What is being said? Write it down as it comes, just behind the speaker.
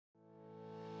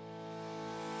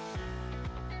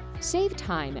Save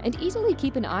time and easily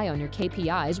keep an eye on your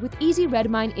KPIs with Easy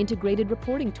Redmine integrated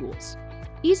reporting tools.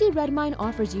 Easy Redmine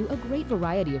offers you a great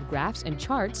variety of graphs and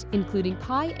charts, including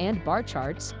pie and bar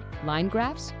charts, line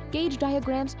graphs, gauge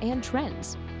diagrams, and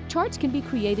trends. Charts can be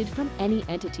created from any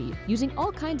entity using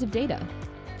all kinds of data.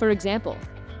 For example,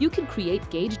 you can create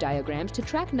gauge diagrams to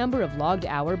track number of logged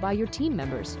hour by your team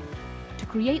members, to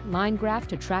create line graph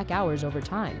to track hours over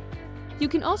time. You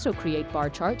can also create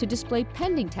bar chart to display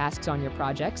pending tasks on your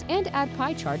projects and add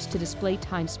pie charts to display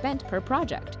time spent per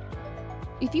project.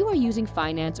 If you are using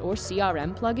finance or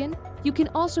CRM plugin, you can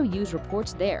also use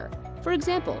reports there. For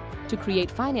example, to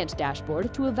create finance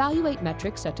dashboard to evaluate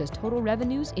metrics such as total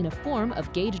revenues in a form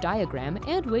of gauge diagram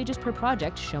and wages per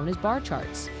project shown as bar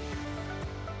charts.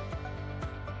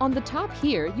 On the top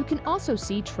here, you can also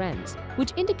see trends,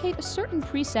 which indicate a certain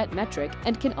preset metric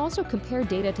and can also compare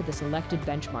data to the selected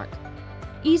benchmark.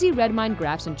 Easy Redmine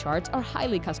graphs and charts are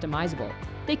highly customizable.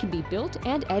 They can be built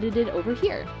and edited over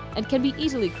here, and can be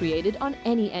easily created on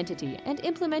any entity and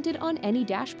implemented on any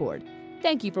dashboard.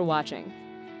 Thank you for watching.